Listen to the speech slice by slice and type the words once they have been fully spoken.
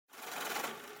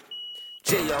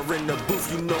JR in the booth,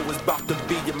 you know it's about to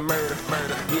be a murder.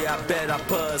 Yeah, I bet I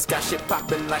buzz, got shit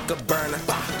popping like a burner.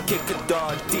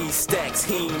 KiddKadar, D stacks,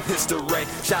 Heim, history.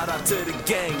 Shout out to the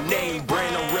gang, name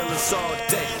brain, I'm realest all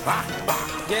day.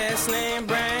 Gas name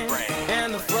brain,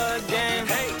 and the flood game.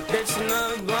 Bitch, you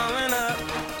know it's blowing up.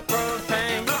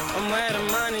 Propane, I'm where the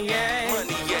money at.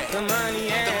 The money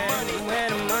at. Where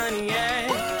the money at.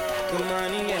 The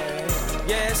money at.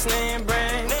 Gas name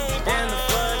brain, and the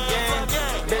flood game.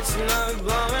 Bitch, you know it's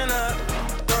blowing up.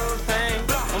 Propane,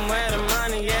 I'm where the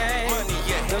money at.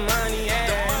 The money at.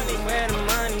 Where the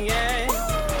money at.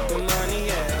 The money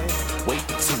at. Way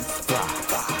too fly,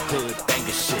 hood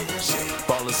banger shit.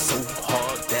 Ballin' so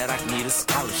hard that I need a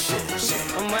scholarship.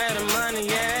 I'm where the money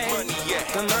at.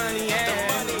 The money at.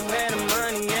 Where the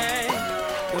money at.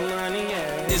 The money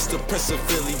at. It's the Prince of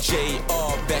Philly,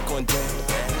 JR back on deck.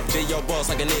 JR boss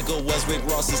like a nigga was Rick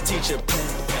Ross's teacher.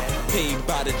 Paid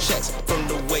by the checks from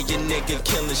the way your nigga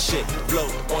killin' shit. Blow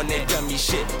on that dummy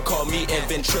shit. Call me a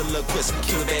ventriloquist.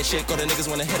 Kill that shit. All the niggas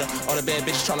wanna hit her. All the bad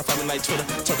bitches tryna find me like Twitter.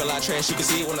 Talk a lot of trash, you can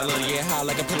see it when I love you. Get high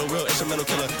like a pillow, real instrumental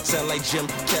killer. Sound like Jim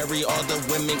Carrey. All the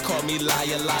women call me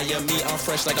liar, liar. Me, I'm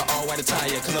fresh like an all-white attire.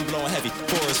 Cause I'm blowing heavy,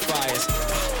 forest fires.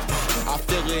 I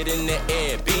feel it in the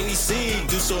air. Beanie C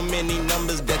do so many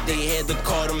numbers that they had to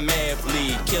call the math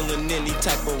league. Killing any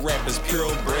type of rappers,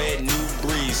 purebred, new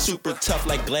breed. Super tough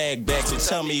like Gladback, so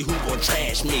tell me who gon'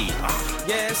 trash me.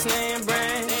 Gas name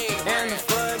brain, and the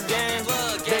flood game.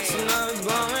 Bitch, you know it's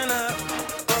blowing up.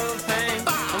 Propane,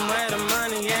 I'm where the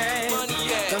money at.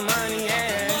 The money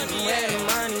at. Where the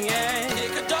money at.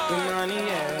 The money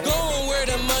at. Going where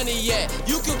the money at.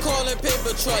 You can call it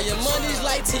paper trail. Your money's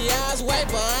like T.I.'s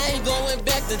wife, but I ain't going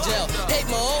back to jail. Hate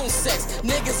my own sex.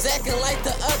 Niggas acting like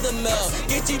the other male.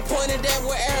 Get you pointed at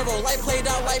with arrow, like played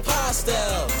out like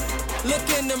pastel. Look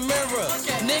in the mirror,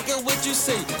 nigga, what you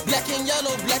see? Black and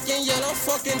yellow,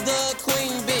 fucking the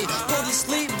queen bee. Go to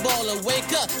sleep, baller, wake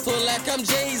up, feel like I'm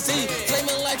Jay-Z.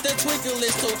 Flaming like the twinkle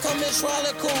list, so come and try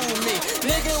to cool me.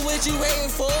 Nigga, what you waiting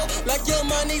for? Like your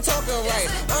money talking right.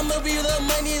 I'ma be the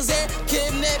money's at,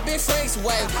 kidnapping Frank's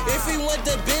wife. If he want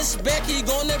the bitch back, he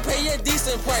gonna pay a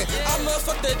decent price. I'ma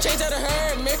fuck the change out of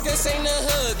her, make her sing the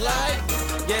hood like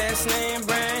Gas name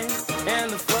brain, and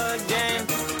the flood game.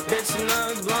 Bitch, you know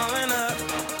it's blowing up.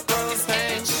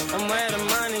 Propane, I'm where the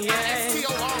money at.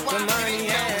 The money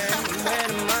at. Where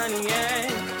the money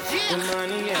at. The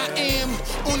money at. I am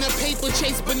on a paper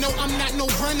chase, but no, I'm not no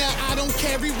runner. I don't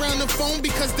carry around the phone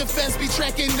because the feds be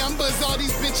tracking numbers. All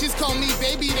these bitches call me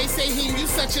baby. They say, Heim, you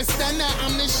such a stunner.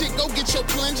 I'm the shit, go get your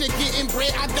plunger. Getting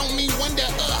bread, I don't mean wonder.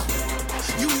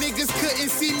 You niggas couldn't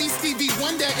see me, Stevie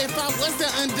Wonder. If I was the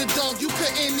underdog, you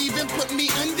couldn't even put me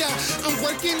under. I'm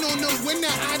working on the winner.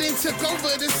 I done took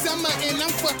over the summer, and I'm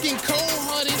fucking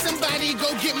cold-hearted. Somebody go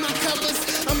get my covers.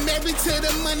 I'm married to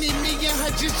the money. Me and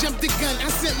her just jumped the gun. I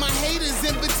sent my haters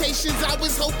invitations. I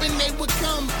was hoping they would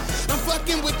come. I'm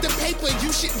fucking with the paper.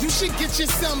 You should get you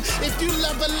some. If you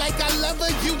love her like I love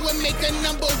her, you would make a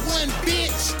 #1,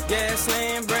 bitch. Gas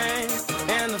name brain.